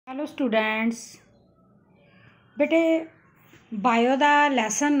Hello students, बेटे bio का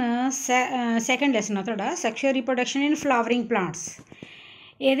lesson second lesson है थोड़ा sexual reproduction in flowering plants.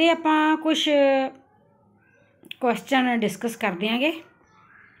 ये आपां कुछ क्वेश्चन डिस्कस कर देंगे।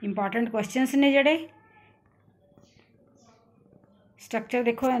 इंपॉर्टेंट क्वेश्चनस ने जड़े स्ट्रक्चर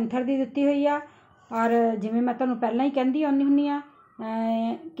देखो एंथर की दिती हुई आ और जिमें मैं तुहानूं पहलां ही कहती आउंदी हुंदी आ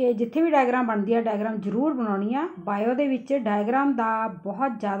कि जिथे भी डायग्राम बनती है डायग्राम जरूर बनानी आ। बायो दे विच डायग्राम का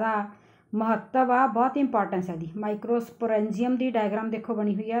बहुत ज़्यादा महत्व आ, बहुत इंपॉर्टेंस है दी। माइक्रोस्पोरेंजियम की डायग्राम देखो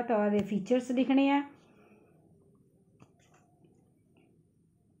बनी हुई है तो ये फीचर्स लिखने हैं।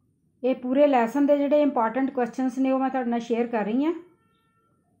 ये पूरे लैसन के जोड़े इंपॉर्टेंट क्वेश्चनस ने वो मैं तुहाडे नाल शेयर कर रही हूँ।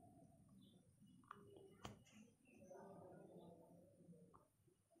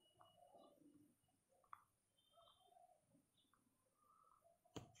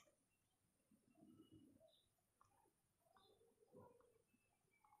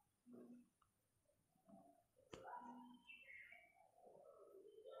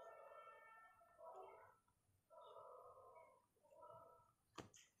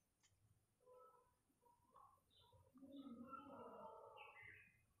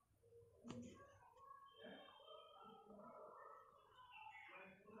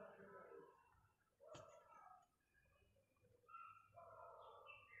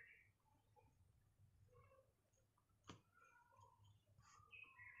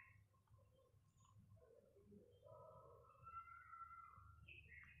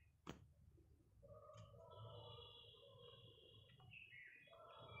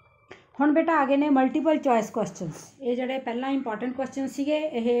 हुण बेटा आ गए ने मल्टीपल चॉइस क्वेश्चनस। ये जोड़े पहला इंपॉर्टेंट क्वेश्चन सीगे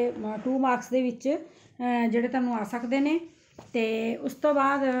ये 2 मार्क्स के विच जोड़े तुहानूं आ सकते हैं। तो उस तो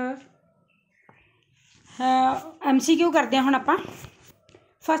बाद MCQ करते हैं हुण आपां।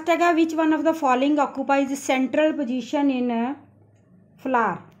 फस्ट है which one of the following occupies central position in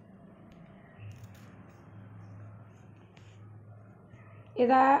flower.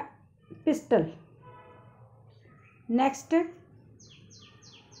 इहदा pistol. Next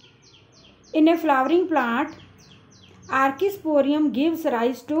in a flowering plant archisporium gives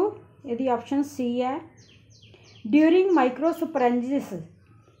rise to यदि ऑप्शन सी है during microsporangitis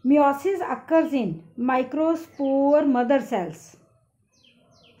meiosis occurs in microspore mother cells.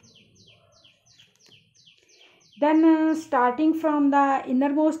 Then starting from the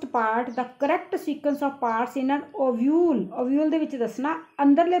innermost part the correct sequence of parts in an ovule ਦੇ ਵਿੱਚ ਦੱਸਣਾ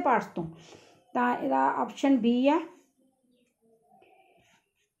अंदरले parts ਤੋਂ ਤਾਂ ਇਹਦਾ option B है।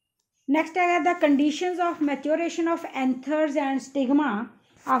 Next है the conditions of maturation of anthers and stigma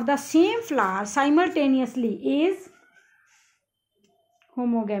of the same flower simultaneously is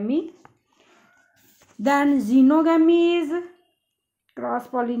homogamy. Then xenogamy is cross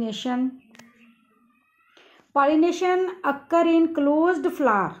pollination. Pollination occur in closed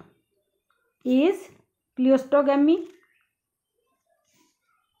flower is cleistogamy.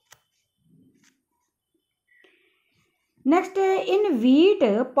 Next in wheat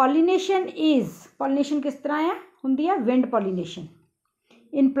pollination किस तरह है होंदी है wind pollination.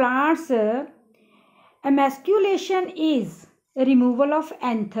 In plants एमैस्क्यूलेशन is removal of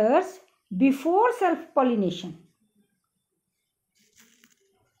anthers before self pollination.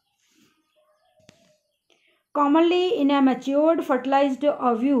 Commonly in a matured fertilized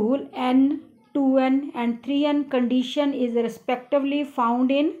ovule N, 2N and 3N condition is respectively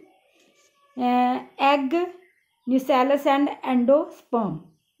found in egg, nucellus and endosperm.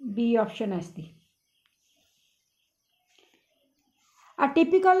 B option is the. A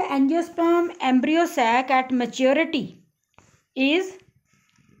typical angiosperm embryo sac at maturity is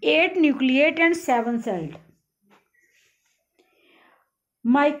 8 nucleate and 7 celled.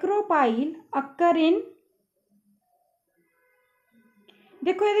 Micropyle occur in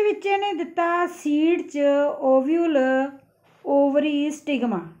देखो ये विच इहने दिता seed च ovule ovary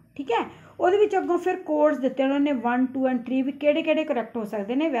stigma. ठीक है ਉਹਦੇ ਵਿੱਚ ਅੱਗੋਂ ਫਿਰ ਕੋਡਸ ਦਿੱਤੇ ਉਹਨਾਂ ਨੇ 1 2 ਐਂਡ 3 ਵੀ ਕਿਹੜੇ ਕਿਹੜੇ ਕਰੈਕਟ ਹੋ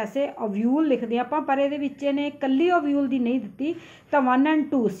ਸਕਦੇ ਨੇ। ਵੈਸੇ ਓਵਿਊਲ ਲਿਖਦੇ ਆਪਾਂ ਪਰ ਇਹਦੇ ਵਿੱਚ ਇਹਨੇ ਇਕੱਲੀ ਓਵਿਊਲ ਦੀ ਨਹੀਂ ਦਿੱਤੀ ਤਾਂ 1 ਐਂਡ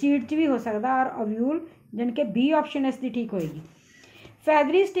 2 ਸੀਡ 'ਚ ਵੀ ਹੋ ਸਕਦਾ ਔਰ ਓਵਿਊਲ ਜਾਣੀ ਕਿ ਬੀ ਆਪਸ਼ਨ ਇਸ ਦੀ ਠੀਕ ਹੋਏਗੀ।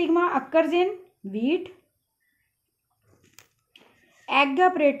 ਫੈਦਰੀ stigma ਅਕਰਸ in wheat. Egg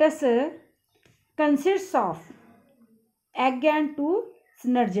operates ਕੰਸਿਸਟਸ of egg and 2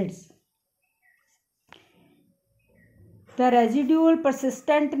 synergids. The residual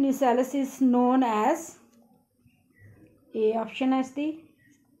persistent nucellus is known as A option as the.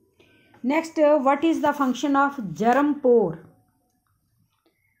 Next, what is the function of germ pore?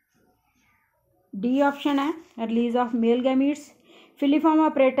 D option है release of male gametes. Filiform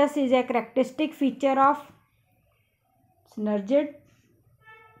apparatus is a characteristic feature of synergid.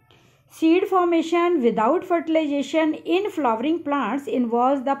 Seed formation without fertilization in flowering plants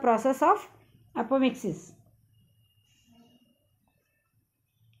involves the process of apomixis.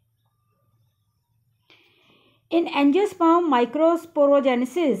 In angiosperm,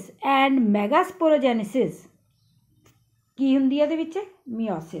 microsporogenesis and megasporogenesis ਕੀ ਹੁੰਦੀ ਹੈ ਇਹਦੇ ਵਿੱਚ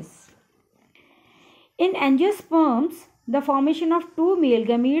meiosis. In angiosperms, the formation of two male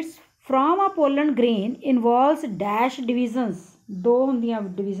gametes from a pollen grain involves dash divisions. दो ਹੁੰਦੀਆਂ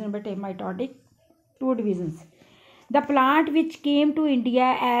division ਬਟੇ mitotic, two divisions. The plant which came to India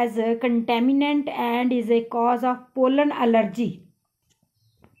as a contaminant and is a cause of pollen allergy.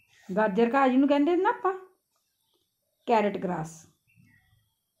 ਗਾਜਰ ਘਾਹ ਜਿਹਨੂੰ ਕਹਿੰਦੇ ਨਾ ਆਪਾਂ, carrot grass,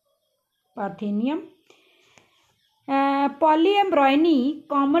 Parthenium. Polyembryony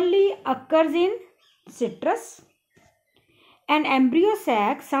commonly occurs in citrus. An embryo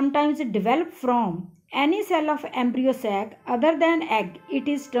sac sometimes develops from any cell of embryo sac other than egg. It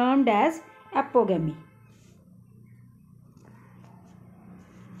is termed as apogamy.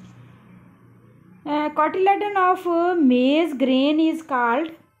 Cotyledon of maize grain is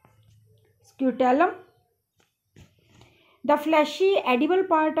called scutellum. The fleshy edible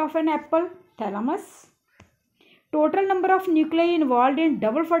part of an apple, thalamus. Total number of nuclei involved in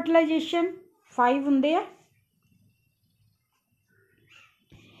double fertilization 5 ਹੁੰਦੇ ਆ.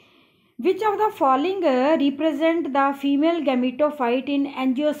 Which of the following represent the female gametophyte in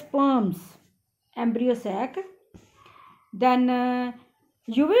angiosperms? Embryo sac. Then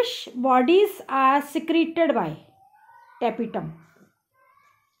yellowish bodies are secreted by tapetum.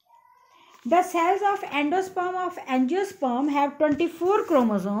 The cells of endosperm of angiosperm have 24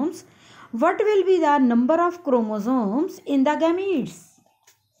 chromosomes. What will be the number of chromosomes in the gametes?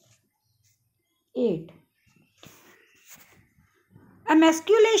 8.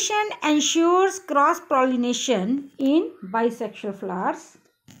 Emasculation ensures cross-pollination in bisexual flowers.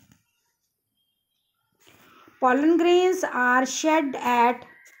 Pollen grains are shed at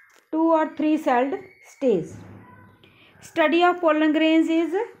 2 or 3 celled stage. Study of pollen grains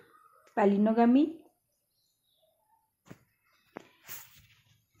is palinogamy.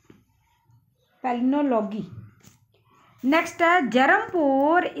 Palinology. Next, germ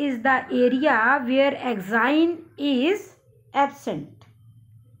pore is the area where exine is absent.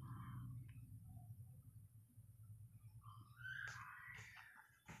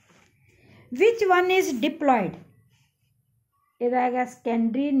 Which one is diploid? ਇਹਦਾ ਹੈਗਾ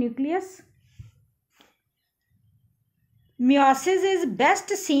secondary nucleus. Meiosis is best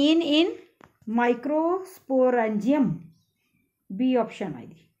seen in microsporangium. B option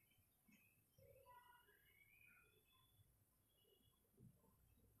आएगी.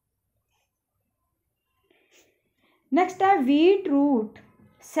 Next, wheat root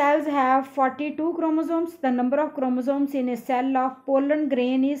cells have 42 chromosomes. The number of chromosomes in a cell of pollen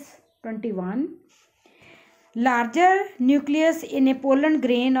grain is 21. Larger nucleus in a pollen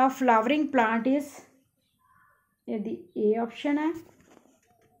grain of flowering plant is the A option है.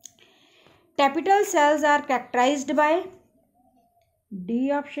 Tapetal cells are characterized by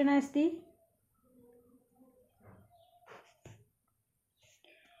D option है इसकी.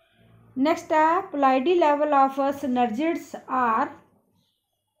 Next, ploidy level of synergids are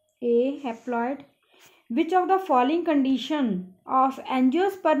A. haploid. Which of the following condition of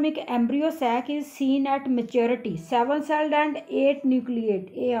angiospermic embryo sac is seen at maturity? 7-celled and 8 nucleate.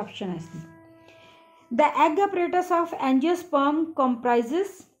 A option is the. The egg apparatus of angiosperm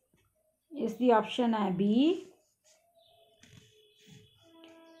comprises is the option B.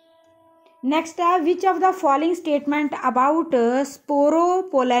 Next, which of the following statement about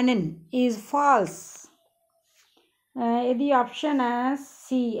sporopollenin is false? ਇਹਦੀ option ਹੈ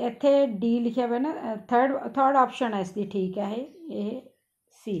C. ਇੱਥੇ D ਲਿਖਿਆ ਹੋਇਆ ਨਾ, third option ਹੈ ਇਸਦੀ. ਠੀਕ ਹੈ ਇਹ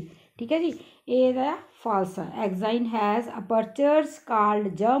C. ਠੀਕ ਹੈ ਜੀ. ਇਹਦਾ false ਹੈ. Exine has apertures called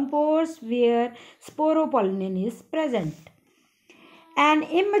germ pores where sporopollenin is present. An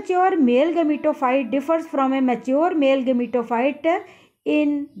immature male gametophyte differs from a mature male gametophyte in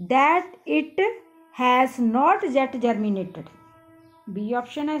that it has not yet germinated. B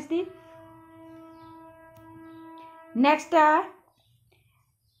option is the. Next,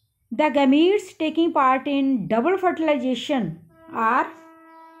 the gametes taking part in double fertilization are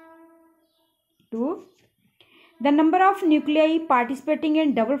 2. The number of nuclei participating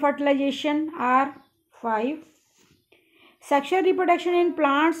in double fertilization are 5. Sexual reproduction in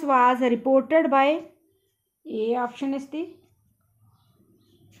plants was reported by A option is the.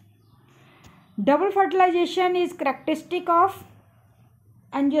 Double fertilization is characteristic of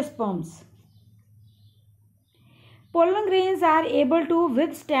angiosperms. Pollen grains are able to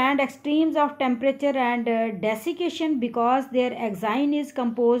withstand extremes of temperature and desiccation because their exine is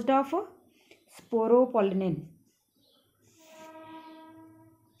composed of sporopollenin.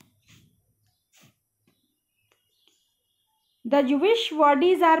 The Jewish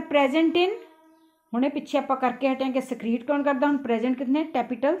bodies are present in, हुणे पिछे आप करके हटे हैं कि secrete कौन करता, हम present कितने,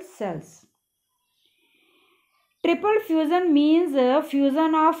 tapetal cells. Triple fusion means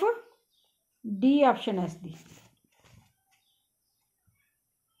fusion of D option as the.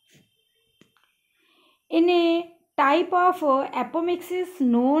 In a type of apomixis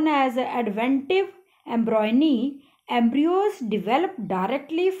known as adventive embryony, embryos develop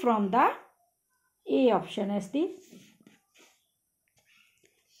directly from the A option as the.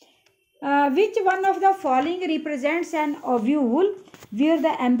 Which one of the following represents an ovule where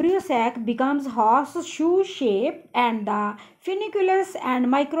the embryo sac becomes horseshoe shape and the funiculus and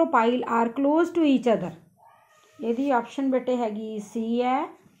micropyle are close to each other? यदि option बेटे हैगी C है.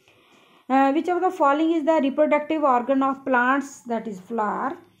 Which of the following is the reproductive organ of plants, that is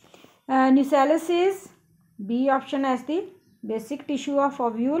flower? Nucellus is B option as the basic tissue of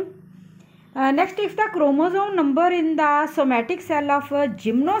ovule. Next, if the chromosome number in the somatic cell of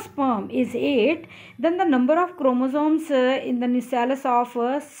gymnosperm is 8, then the number of chromosomes in the nucellus of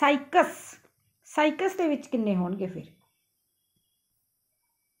cycus ਦੇ ਵਿੱਚ ਕਿੰਨੇ ਹੋਣਗੇ ਫਿਰ?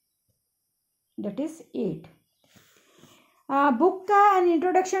 That is 8. Book An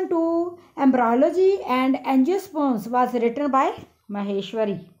Introduction to Embryology and Angiosperms was written by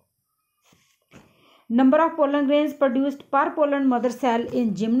Maheshwari. Number of pollen grains produced per pollen mother cell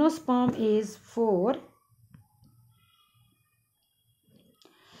in gymnosperm is 4.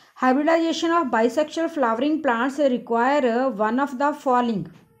 Hybridization of bisexual flowering plants require one of the following: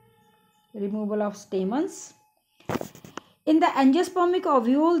 removal of stamens. In the angiospermic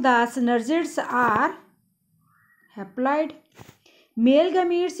ovule, the synergids are haploid. Male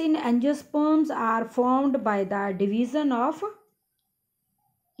gametes in angiosperms are formed by the division of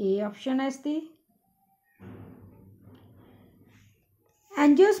A option as the.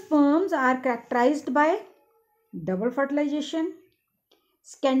 Angiosperms are characterized by double fertilization.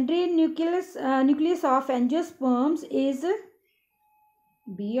 Secondary nucleus of angiosperms is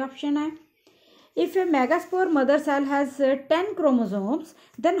B option है. If a megaspore mother cell has 10 chromosomes,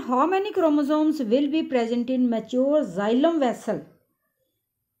 then how many chromosomes will be present in mature xylem vessel?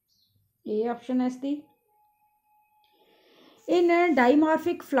 A option is the. In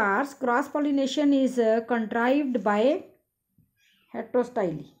dimorphic flowers, cross pollination is contrived by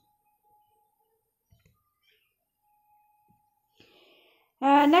heterostyly.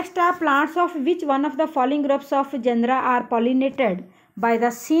 Next are plants of which one of the following groups of genera are pollinated by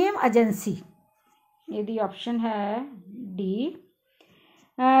the same agency? यदि option है D.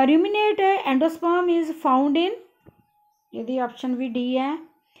 Ruminate endosperm is found in, यदि option भी D है.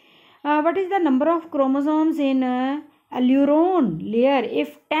 What is the number of chromosomes in alluron layer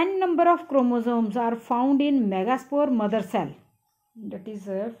if 10 number of chromosomes are found in megaspore mother cell? That is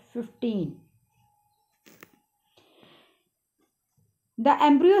 15. The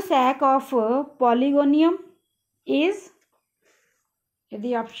embryo sac of polygonium is,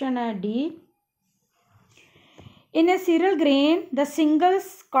 the option is D. In a cereal grain, the single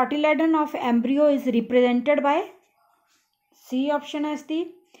cotyledon of embryo is represented by C option as the.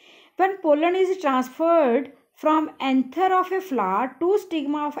 When pollen is transferred from anther of a flower to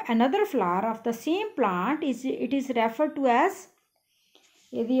stigma of another flower of the same plant, it is referred to as,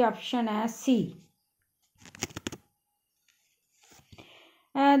 the option as C.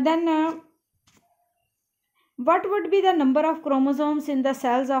 Then what would be the number of chromosomes in the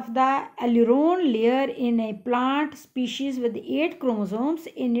cells of the alluron layer in a plant species with 8 chromosomes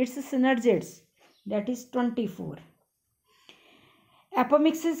in its synergids? That is 24.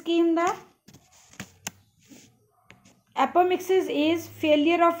 Apomixis की ਹੁੰਦਾ. Apomixis is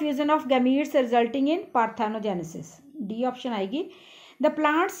failure of fusion of gametes resulting in parthenogenesis. D option आएगी. The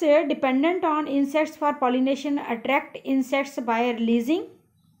plants dependent on insects for pollination attract insects by releasing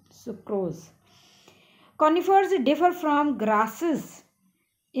sucrose. Conifers differ from grasses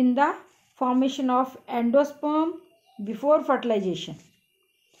in the formation of endosperm before fertilization.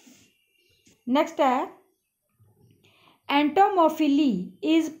 Next है entomophily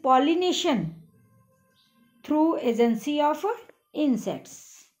is pollination through agency of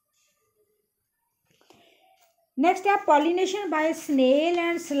insects. Next है pollination by snail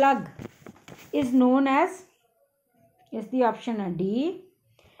and slug is known as, is the option D.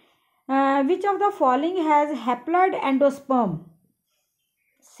 Which of the following has haploid endosperm?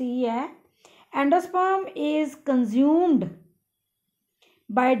 C है. Endosperm is consumed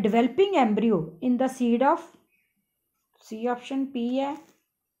by developing embryo in the seed of C option P है।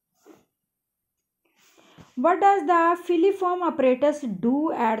 What does the filiform apparatus do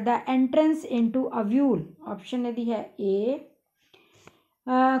at the entrance into ovule? Option यदि है A.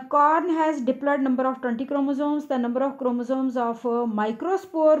 Corn has diploid number of 20 chromosomes. The number of chromosomes of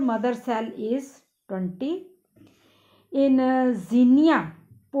microspore mother cell is 20. In zinnia,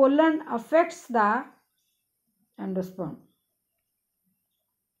 pollen affects the endosperm.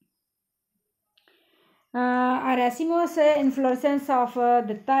 ਰੈਸੀਮੋਸ ਇਨਫਲੋਰੈਂਸ of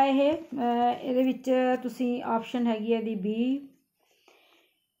ਦਿੱਤਾ ਇਹ ਇਹਦੇ ਵਿੱਚ ਤੁਸੀਂ option ਹੈਗੀ ਹੈ ਦੀ B.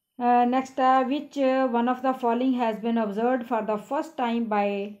 Next ਹੈ ਵਿਚ one of the following has been ਆਬਜ਼ਰਵਡ for the first time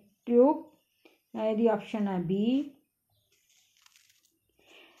bye tube, ਇਹਦੀ option ਹੈ B.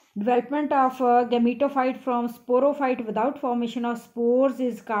 Development of gametophyte from sporophyte without formation of spores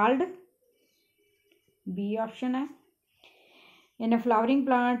is called, B option है। इन a flowering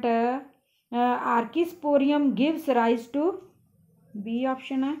plant आर्किस्पोरियम gives rise to, B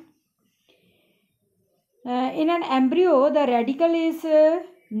option है। In an embryo the radical is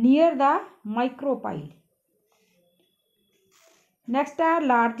near the micropyle. Next है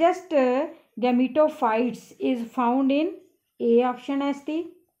largest गैमीटोफाइट्स is found in, A option है इसकी।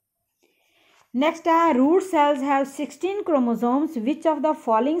 Next है root cells have 16 chromosomes, which of the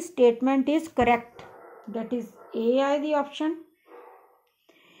following statement is correct, that is A है the option।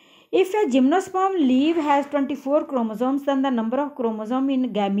 If a gymnosperm leaf has 24 chromosomes, then the number of chromosomes in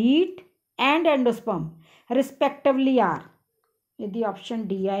gamete and endosperm respectively are, the option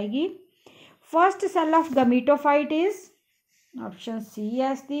D आएगी। First cell of gametophyte is option C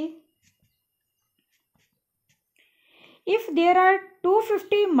as the। If there are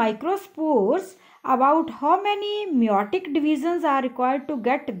 250 microspores, about how many meiotic divisions are required to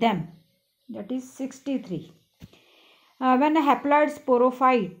get them, that is 63। When a haploid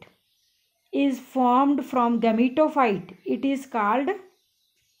sporophyte is formed from gametophyte, it is called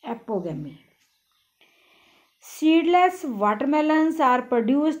apogamy। Seedless watermelons are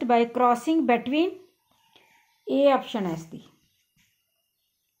produced by crossing between, A option is the।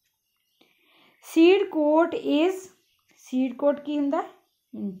 Seed coat is, seed coat की ਹੁੰਦਾ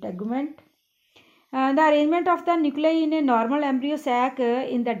integument। The arrangement of the nuclei in a normal embryo sac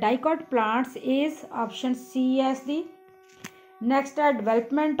in the dicot plants is option C as the। Next,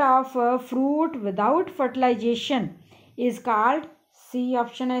 development of fruit without fertilization is called, C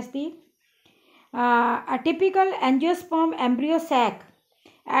option as the। A typical angiosperm embryo sac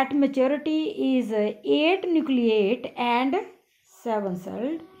at maturity is 8 nucleate and 7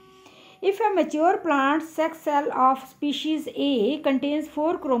 celled। If a mature plant sex cell of species A contains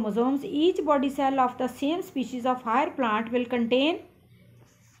 4 chromosomes, each body cell of the same species of higher plant will contain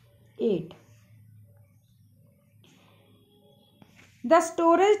 8। The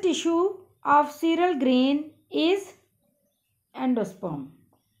storage tissue of cereal grain is endosperm।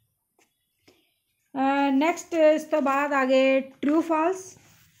 Next इस तो बाद आगे true false.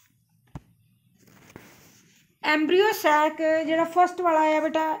 Embryo sac जो first वाला है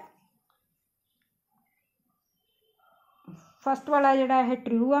बेटा, first वाला जोड़ा है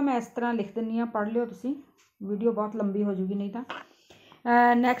ट्रू है, मैं इस तरह लिख दिनी हाँ, पढ़ लियो तुसी, वीडियो बहुत लंबी हो जूगी नहीं तो।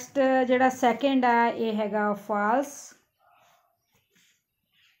 नैक्सट जोड़ा सैकेंड है ये हैगा फॉल्स।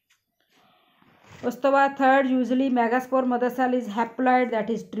 उस तो बाद third usually megaspore mother cell is haploid, that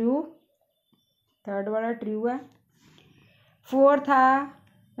is true, third वाला ट्रू है। फोर्थ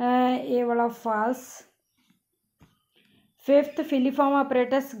है ये वाला false. Fifth filiform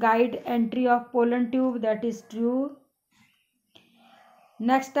apparatus guide entry of pollen tube, that is true.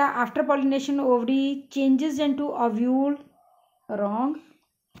 Next है after pollination ovary changes into ovule, wrong.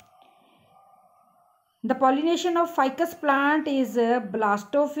 The pollination of ficus plant is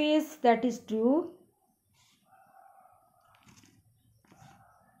blastophase, that is true।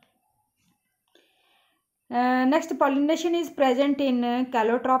 Next, pollination is present in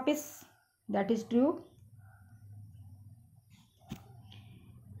calotropis, that is true।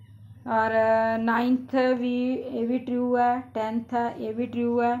 और ninth भी ये भी true है, tenth है ये भी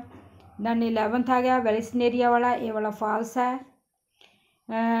true है। दैन 11th आ गया वेलिसनेरिया वाला, ये वाला फॉल्स है।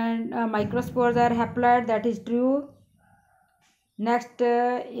 and microspores are haploid, that is true। next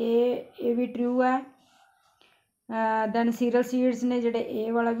ये भी ट्रू है। then cereal seeds ने जेडे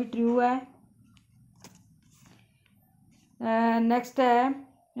ये वाला भी ट्रू है। next है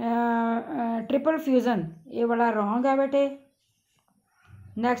ट्रिपल फ्यूजन, ये वाला रॉन्ग है बेटे।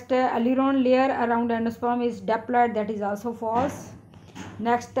 next aileron layer around endosperm is diploid, that is also false।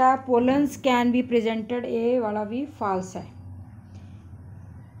 next pollens can be presented, ये वाला भी false है।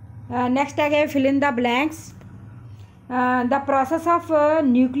 नेक्स्ट आ गया fill in the blanks. The process of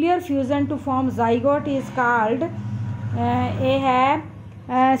nuclear fusion to form zygote is called, ये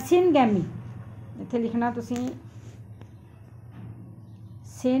है syngamy, इत्थे लिखना तुसी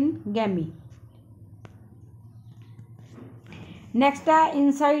सिनगैमी। नेक्स्ट है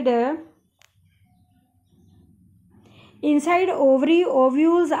inside ovary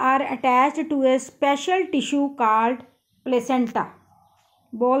ovules are attached to a special tissue called placenta।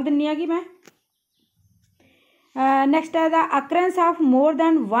 बोल दिन्नी है कि मैं। नेक्स्ट है the occurrence of more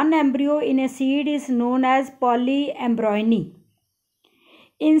than one embryo in a seed is known as polyembryony।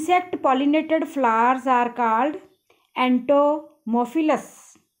 insect pollinated flowers are called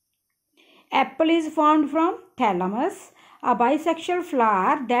entomophilous। apple is formed from thalamus। a bisexual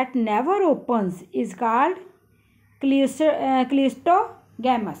flower that never opens is called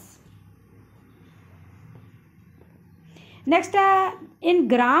cleistogamous। next in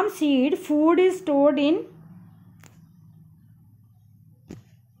gram seed food is stored in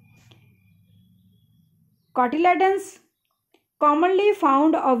cotyledons। commonly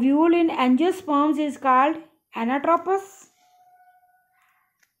found ovule in angiosperms is called anatropous।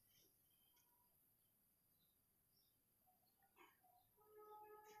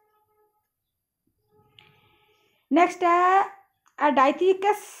 next a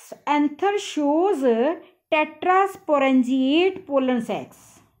dithecous anther shows tetrasporangiate pollen sacs।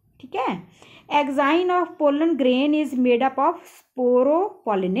 ठीक है। exine of pollen grain is made up of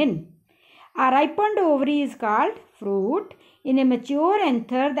sporopollenin। a ripened ovary is called fruit। in a mature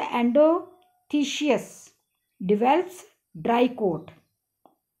anther the endothecius develops dry coat।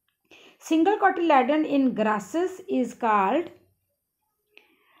 single cotyledon in grasses is called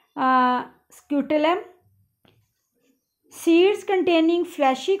scutellum। seeds containing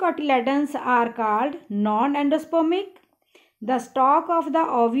fleshy cotyledons are called non-endospermic। the stalk of the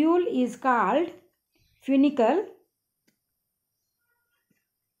ovule is called funicle।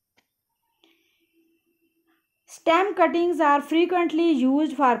 stem cuttings are frequently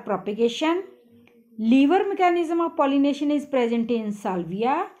used for propagation। lever mechanism of pollination is present in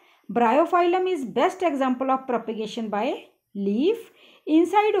salvia। bryophyllum is best example of propagation by leaf।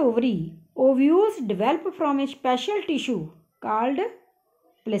 inside ovary ovules develop from a special tissue called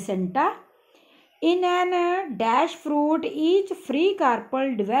placenta। in an dash fruit each free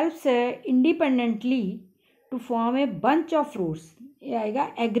carpel develops independently to form a bunch of fruits। ये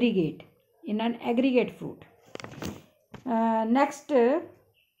आएगा aggregate, in an aggregate fruit। Next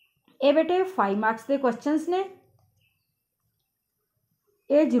ये बेटे 5 marks के questions ने,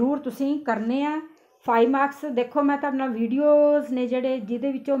 ये जरूर तुसी करने आ। 5 मार्क्स देखो मैं तुहाडे नाल वीडियोज़ ने जिहड़े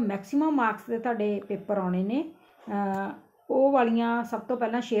जिहदे विचों मैक्सीमम मार्क्स दे तुहाडे पेपर आने ने वो वालियां सब तो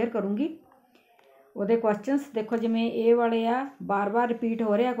पहला शेयर करूँगी। ਉਹਦੇ क्वेश्चनस देखो जिमें ये वाले आ बार बार रिपीट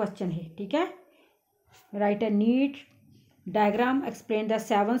हो रहा क्वेश्चन है। ठीक है। Right A NEET diagram explain the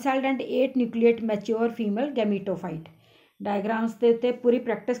 7 celled and 8 nucleate mature female gametophyte. Diagrams के उत्ते पूरी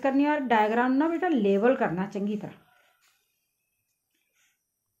प्रैक्टिस करनी और डायग्राम ना बेटा लेवल करना चंगी तरह।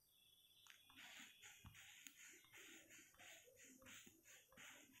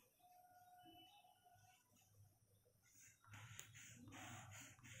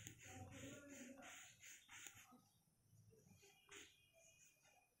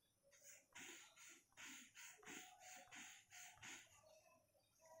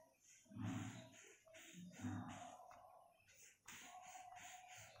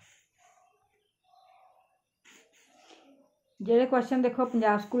 ਜਿਹੜੇ क्वेश्चन देखो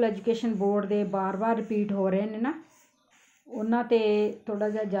पंजाब स्कूल एजुकेशन बोर्ड के बार बार रिपीट हो रहे हैं ना उन्हां ते थोड़ा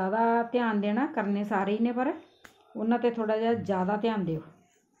जिहा ज़्यादा ध्यान देना। करने सारे ही ने पर उन्हां ते थोड़ा जिहा ज़्यादा ध्यान दिओ।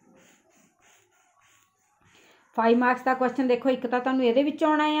 5 मार्क्स का क्वेश्चन देखो एक तो तुहानूं इहदे विच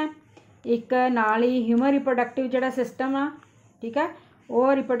आउणा आ, एक नाल ही ह्यूमन रिप्रोडक्टिव जिहड़ा सिस्टम आ। ठीक है।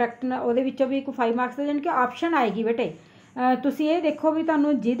 वो रिप्रोडक्ट उहदे विचों भी 5 मार्क्स दे जानी कि ऑप्शन आएगी बेटे। तुसीं ये देखो भी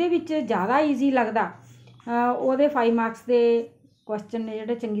तुहानूं जिहदे विच ज़्यादा ईजी लगदा ਉਹਦੇ 5 मार्क्स के क्वेश्चन ने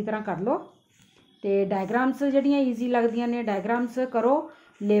ਜਿਹੜੇ ਚੰਗੀ तरह कर लो। तो डायग्राम्स ਜਿਹੜੀਆਂ ईजी लगदियां ने डायग्राम्स करो,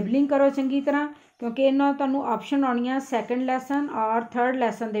 लेबलिंग करो चंगी तरह क्योंकि इन्हां ਤੁਹਾਨੂੰ ऑप्शन आउणियां सैकेंड लैसन और 3rd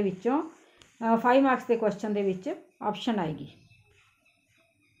लैसन ਦੇ ਵਿੱਚੋਂ 5 मार्क्स के क्वेश्चन ਦੇ ਵਿੱਚ ऑप्शन आएगी।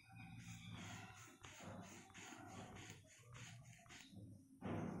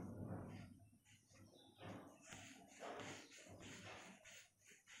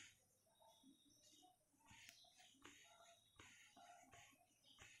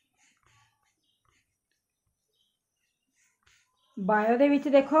 बायो दे विच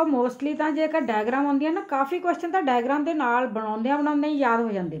देखो मोस्टली तो जेकर डायग्राम आउंदी है ना काफ़ी क्वेश्चन तो डायग्राम के नाल बनाउंदियां बनाउंदियां ही याद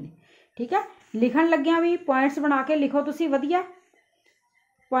हो जाते हैं। ठीक है। लिखण लग्गिया भी पॉइंट्स बना के लिखो तुसी वधिया।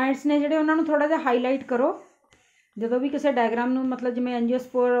 पॉइंट्स ने जिहड़े उन्हां नूं थोड़ा जिहा हाईलाइट करो ਜਦੋਂ ਵੀ ਕਿਸੇ ਡਾਇਗਰਾਮ ਨੂੰ ਮਤਲਬ ਜਿਵੇਂ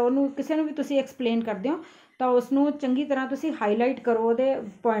ਐਂਜੀਓਸਪੋਰ ਉਹਨੂੰ ਕਿਸੇ ਨੂੰ ਵੀ ਤੁਸੀਂ ਐਕਸਪਲੇਨ ਕਰਦੇ ਹੋ ਤਾਂ ਉਸ ਨੂੰ ਚੰਗੀ ਤਰ੍ਹਾਂ ਤੁਸੀਂ ਹਾਈਲਾਈਟ ਕਰੋ ਉਹਦੇ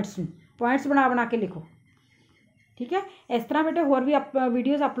ਪੁਆਇੰਟਸ ਨੂੰ, ਪੁਆਇੰਟਸ ਬਣਾ ਕੇ ਲਿਖੋ। ਠੀਕ ਹੈ, ਇਸ ਤਰ੍ਹਾਂ ਬੇਟੇ ਹੋਰ ਵੀ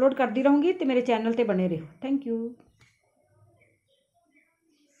ਵੀਡੀਓਜ਼ ਅਪਲੋਡ ਕਰਦੀ ਰਹੂੰਗੀ ਤੇ ਮੇਰੇ ਚੈਨਲ ਤੇ ਬਣੇ ਰਹੋ। Thank you.